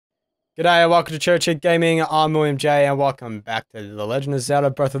G'day and welcome to Church Gaming. I'm William J and welcome back to the Legend of Zelda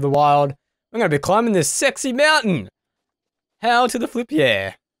Breath of the Wild. I'm going to be climbing this sexy mountain. How to the flip,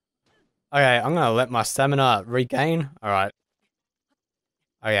 yeah. Okay, I'm going to let my stamina regain. Alright.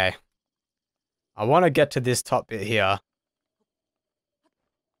 Okay. I want to get to this top bit here.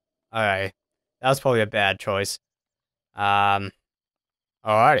 Okay. That was probably a bad choice. Alrighty.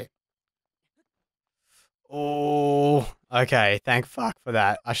 Oh, okay. Thank fuck for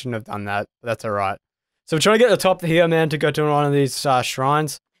that. I shouldn't have done that, but that's alright. So we're trying to get to the top here, man, to go to one of these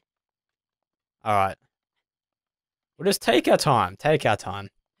shrines. Alright. We'll just take our time. Take our time.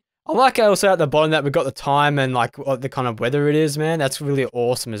 I like also at the bottom that we've got the time and like what the kind of weather it is, man. That's really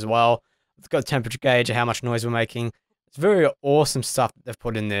awesome as well. It's got a temperature gauge of how much noise we're making. It's very awesome stuff that they've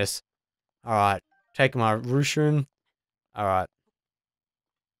put in this. Alright. Take my Rushun. Alright.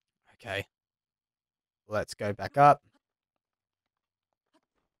 Okay. Let's go back up.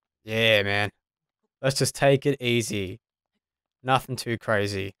 Yeah, man. Let's just take it easy. Nothing too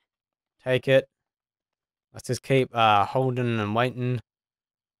crazy. Take it. Let's just keep holding and waiting.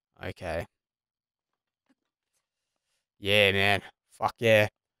 Okay. Yeah, man. Fuck yeah.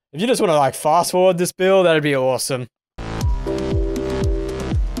 If you just want to like fast forward this build, that'd be awesome.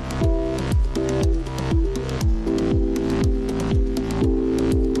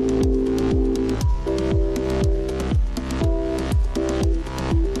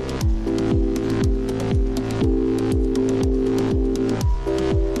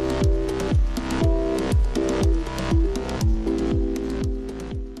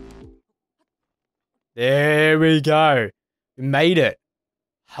 There we go. We made it.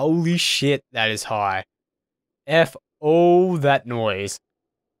 Holy shit, that is high. F all that noise.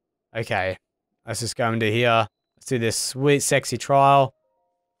 Okay, let's just go into here. Let's do this sweet, sexy trial.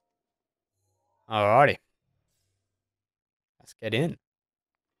 Alrighty. Let's get in.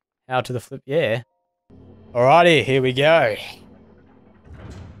 How to the flip, yeah. Alrighty, here we go.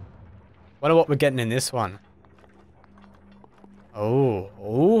 Wonder what we're getting in this one.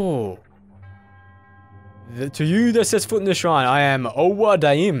 Oh. To you that sets foot in the shrine, I am Owa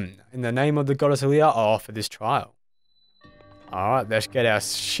Daim. In the name of the goddess Elia, I offer this trial. Alright, let's get our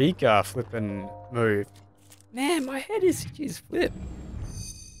Sheikah flipping move. Man, my head is flip.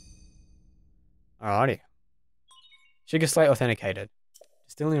 Alrighty. Sheikah Slate authenticated.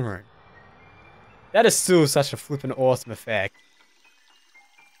 Still in room. That is still such a flippin' awesome effect.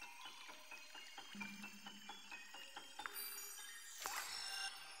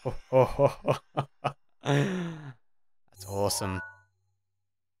 That's awesome.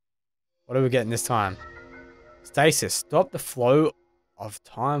 What are we getting this time? Stasis. Stop the flow of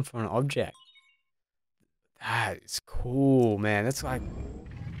time for an object. That is cool, man. That's like...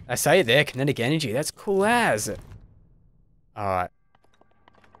 I say it there, kinetic energy. That's cool as. Alright.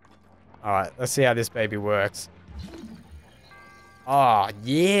 Alright, let's see how this baby works. Oh,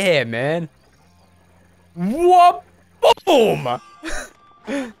 yeah, man. What? Boom!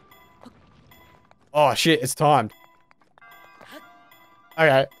 Oh, shit, it's timed.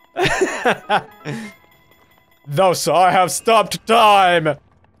 Okay. Thus, I have stopped time!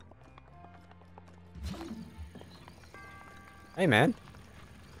 Hey, man.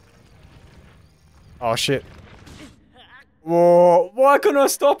 Oh, shit. Whoa, why couldn't I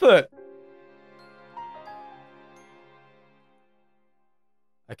stop it?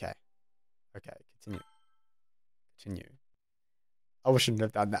 Okay. Okay, continue. I shouldn't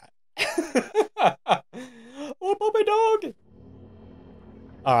have done that. Oh, puppy dog!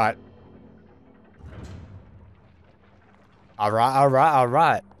 Alright.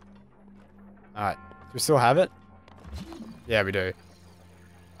 Alright. Do we still have it? Yeah, we do.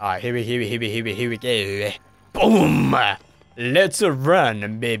 Alright, here we go. Boom! Let's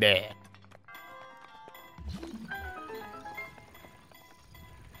run, baby.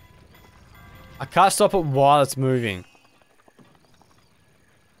 I can't stop it while it's moving.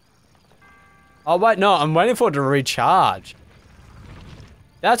 Oh, wait, no, I'm waiting for it to recharge.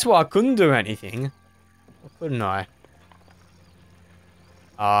 That's why I couldn't do anything. Or couldn't I?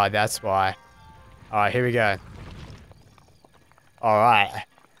 Oh, that's why. Alright, here we go. Alright.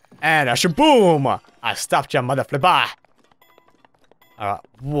 And a shaboom! I stopped you, mother flipper! Alright.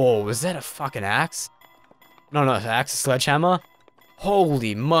 Whoa, was that a fucking axe? No, it's an axe, a sledgehammer?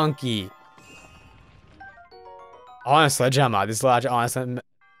 Holy monkey! Iron sledgehammer. This large iron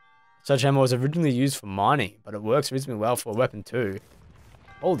sledgehammer was originally used for mining, but it works reasonably well for a weapon too.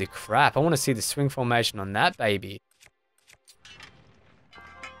 Holy crap, I want to see the swing formation on that baby.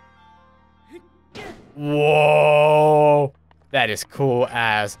 Whoa! That is cool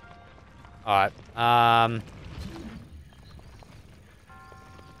as. Alright,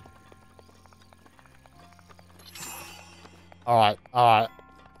 Alright, alright.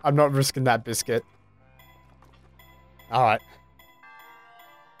 I'm not risking that biscuit. Alright.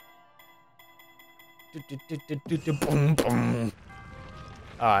 Boom, boom.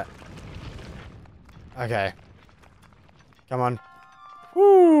 Alright. Okay. Come on.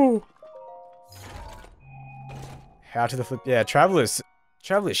 Woo! How to the flip? Yeah, Traveler's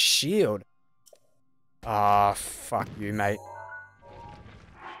shield. Ah, fuck you, mate.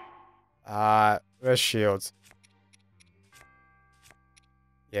 Where's shields?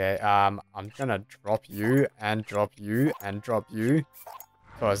 Yeah, I'm gonna drop you and drop you and drop you.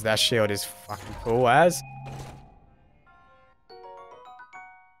 Because that shield is fucking cool as.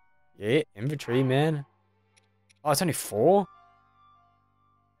 Yeah, inventory, man. Oh, it's only 4?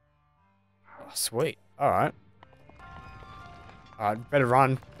 Oh, sweet. Alright. Alright, better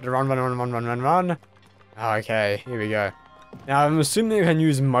run. Better run. Okay, here we go. Now, I'm assuming you can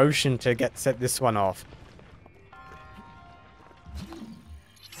use motion to set this one off.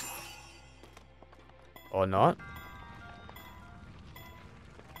 Or not.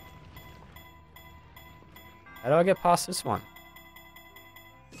 How do I get past this one?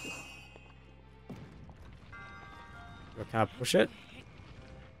 Can I push it?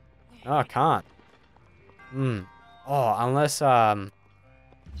 No, I can't. Oh, unless I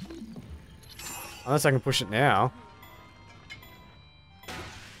can push it now.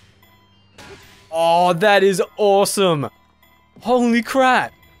 Oh, that is awesome! Holy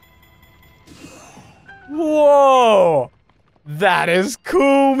crap! Whoa! That is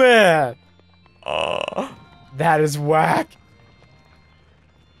cool, man! Oh, that is whack.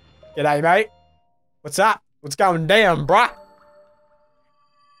 G'day, mate. What's up? What's going down, bruh?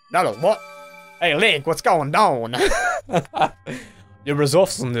 No, what? Hey, Link, what's going on? Your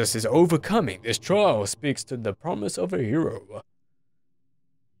resourcefulness is overcoming this trial speaks to the promise of a hero.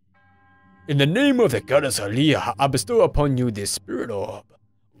 In the name of the goddess Aliyah, I bestow upon you this spirit orb.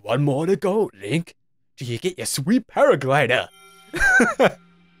 One more to go, Link. Till you get your sweet paraglider.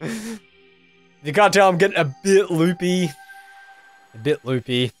 You can't tell I'm getting a bit loopy.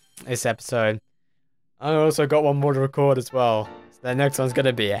 This episode. I also got one more to record as well. So the next one's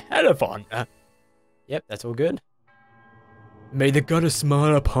gonna be a hell of fun. Yep, that's all good. May the goddess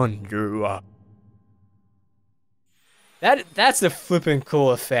smile upon you. That's a flippin' cool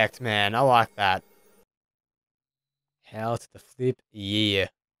effect, man. I like that. How to the flip? Yeah.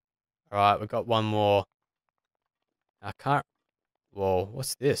 Alright, we got one more. I can't... Whoa,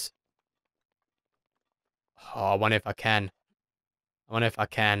 what's this? Oh, I wonder if I can.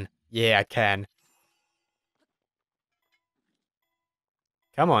 Yeah, I can.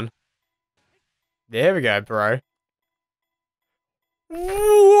 Come on. There we go, bro.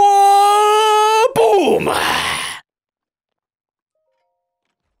 Whoa! Boom!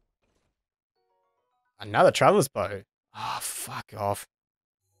 Another traveler's bow. Oh, fuck off.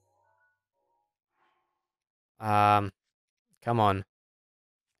 Come on.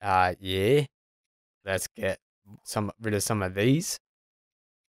 Yeah. Let's get rid of some of these.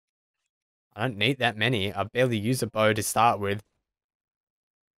 I don't need that many. I barely use a bow to start with.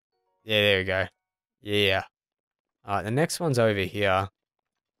 Yeah, there we go. Yeah. Alright, the next one's over here.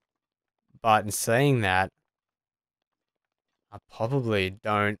 But in saying that, I probably need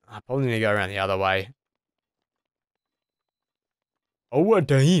to go around the other way. Owa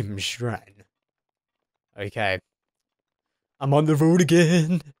Daim Shrine. Okay. I'm on the road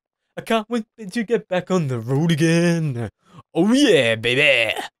again. I can't wait to get back on the road again. Oh yeah,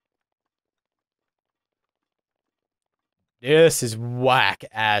 baby. This is whack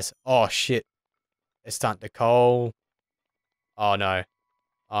as. Oh shit. It's starting to cold. Oh no.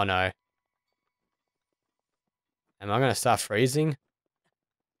 Oh no. Am I gonna start freezing?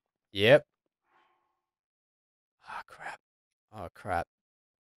 Yep. Oh crap. Oh crap.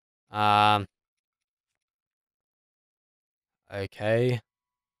 Okay.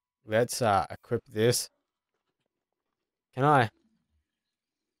 Let's equip this. Can I?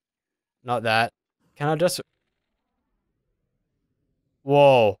 Not that. Can I just...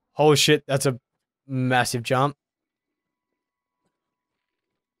 Whoa. Holy shit, that's a massive jump.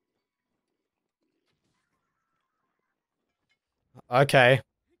 Okay.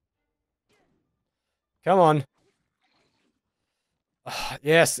 Come on.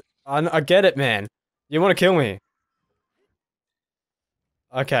 Yes, I get it, man. You want to kill me.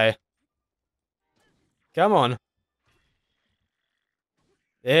 Okay. Come on.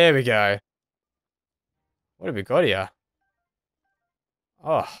 There we go. What have we got here?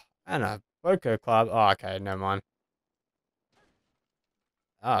 Oh, and a Boko Club. Oh, okay, never mind.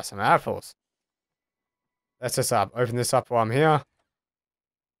 Ah, some apples. Let's just open this up while I'm here.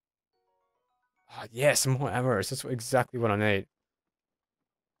 Oh, yeah, some more arrows. That's exactly what I need.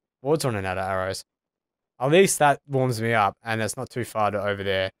 Board's running out of arrows. At least that warms me up, and it's not too far to over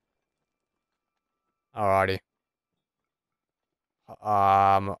there. Alrighty.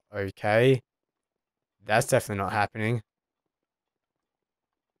 Okay. That's definitely not happening.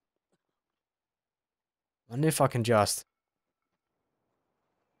 Wonder if I can just...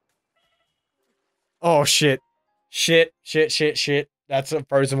 Oh, shit. Shit. That's a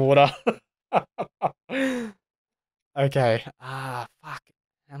frozen water. Okay. Fuck. How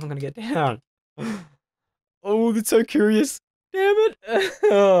am I gonna get down? Oh, that's so curious. Damn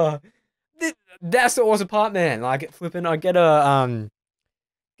it. That's the awesome part, man. Like, flipping, I gotta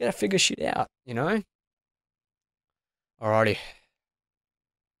figure shit out, you know? Alrighty.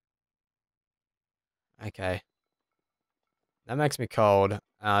 Okay. That makes me cold.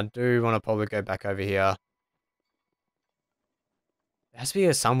 I do want to probably go back over here. There has to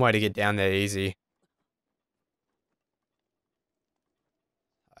be some way to get down there easy.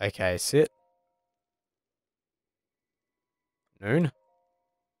 Okay, sit. Noon. I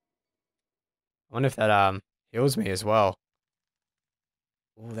wonder if that heals me as well.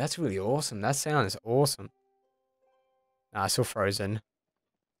 Oh, that's really awesome. That sound is awesome. Nah, still frozen.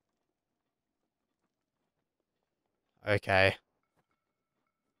 Okay.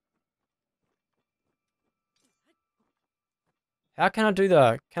 How can I do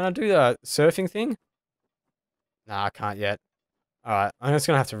the surfing thing? Nah, I can't yet. Alright, I'm just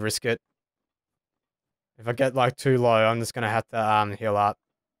gonna have to risk it. If I get like too low, I'm just gonna have to heal up.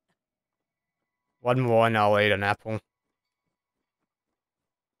 One more and I'll eat an apple.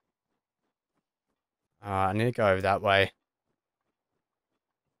 I need to go over that way.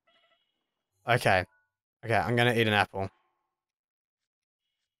 Okay. Okay, I'm gonna eat an apple.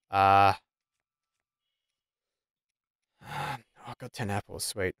 Uh oh, I've got 10 apples,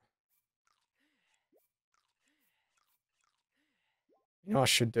 sweet. You know what I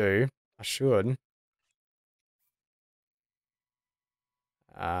should do? I should.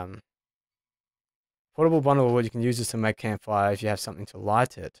 Um Portable bundle of wood, you can use this to make campfire if you have something to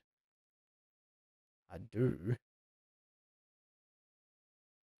light it. I do.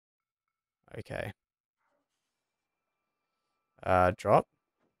 Okay. Drop.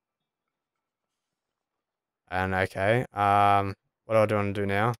 And okay. What do I want to do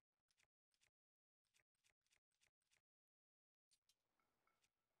now?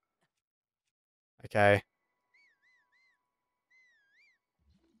 Okay.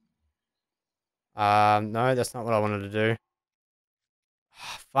 No, that's not what I wanted to do.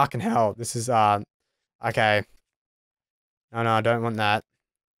 Fucking hell. This is okay. No, I don't want that.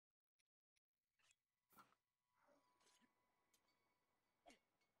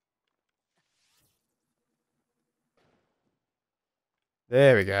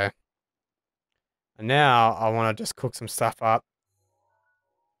 There we go. And now I want to just cook some stuff up.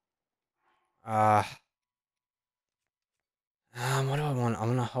 Uh what do I want? I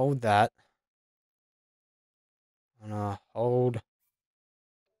want to hold that. I want to hold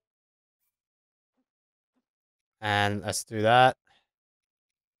and let's do that.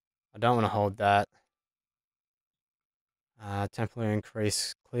 I don't want to hold that. Temporarily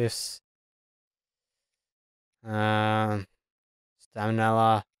increase cliffs. Um,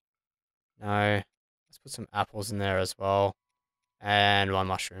 Stamina. No. Let's put some apples in there as well. And one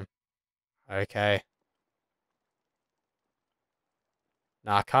mushroom. Okay.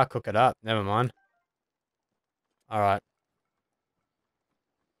 Nah, I can't cook it up. Never mind. Alright.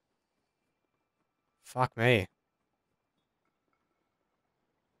 Fuck me.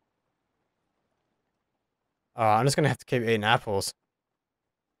 Alright, I'm just gonna have to keep eating apples.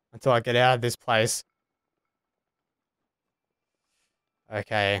 Until I get out of this place.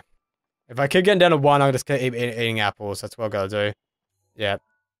 Okay. If I keep getting down to one, I'll just keep eating apples. That's what I've got to do. Yeah.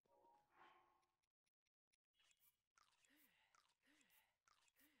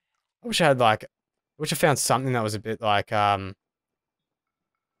 I wish I had like... I wish I found something that was a bit like, a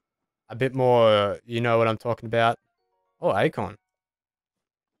bit more, you know what I'm talking about. Oh, acorn.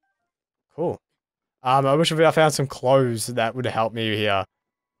 Cool. I wish I found some clothes that would help me here.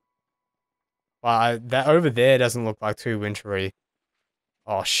 But that over there doesn't look like too wintry.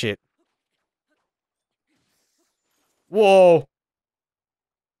 Oh, shit. Whoa.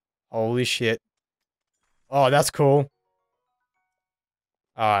 Holy shit. Oh, that's cool.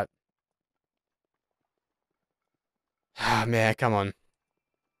 Alright. Ah, man, come on.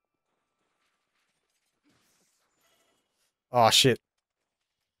 Oh, shit.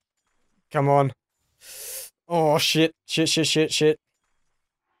 Come on. Oh, shit. Shit.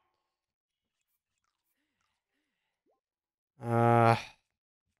 Uh,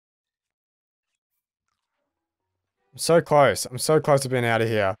 I'm so close. I'm so close to being out of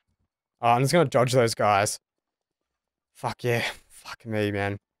here. I'm just gonna dodge those guys. Fuck yeah. Fuck me,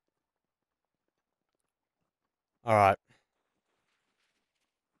 man. Alright.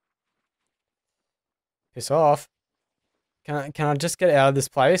 Piss off. Can I just get out of this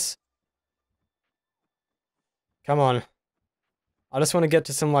place? Come on. I just want to get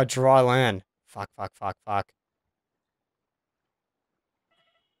to some, like, dry land. Fuck, fuck, fuck, fuck.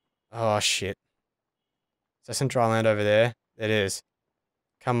 Oh, shit. Is there some dry land over there? It is.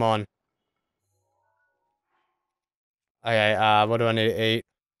 Come on. Okay, what do I need to eat?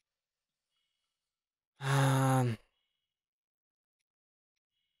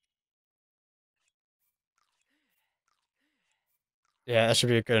 Yeah, that should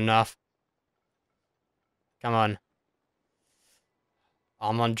be good enough. Come on.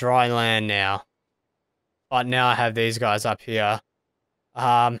 I'm on dry land now. But now I have these guys up here.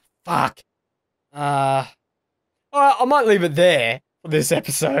 Fuck. Alright, I might leave it there for this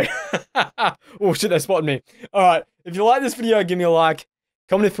episode. Oh shit, they spotted me. Alright, if you like this video, give me a like.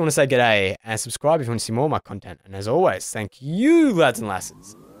 Comment if you want to say g'day. And subscribe if you want to see more of my content. And as always, thank you, lads and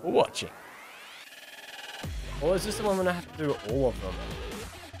lasses, for watching. Or is this the one when I have to do all of them?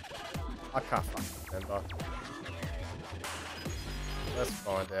 I can't fucking remember. Let's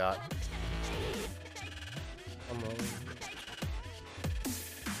find out. Come on.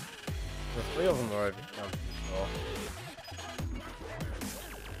 The 3 of them are over here, I'm pretty sure.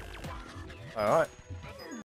 Alright.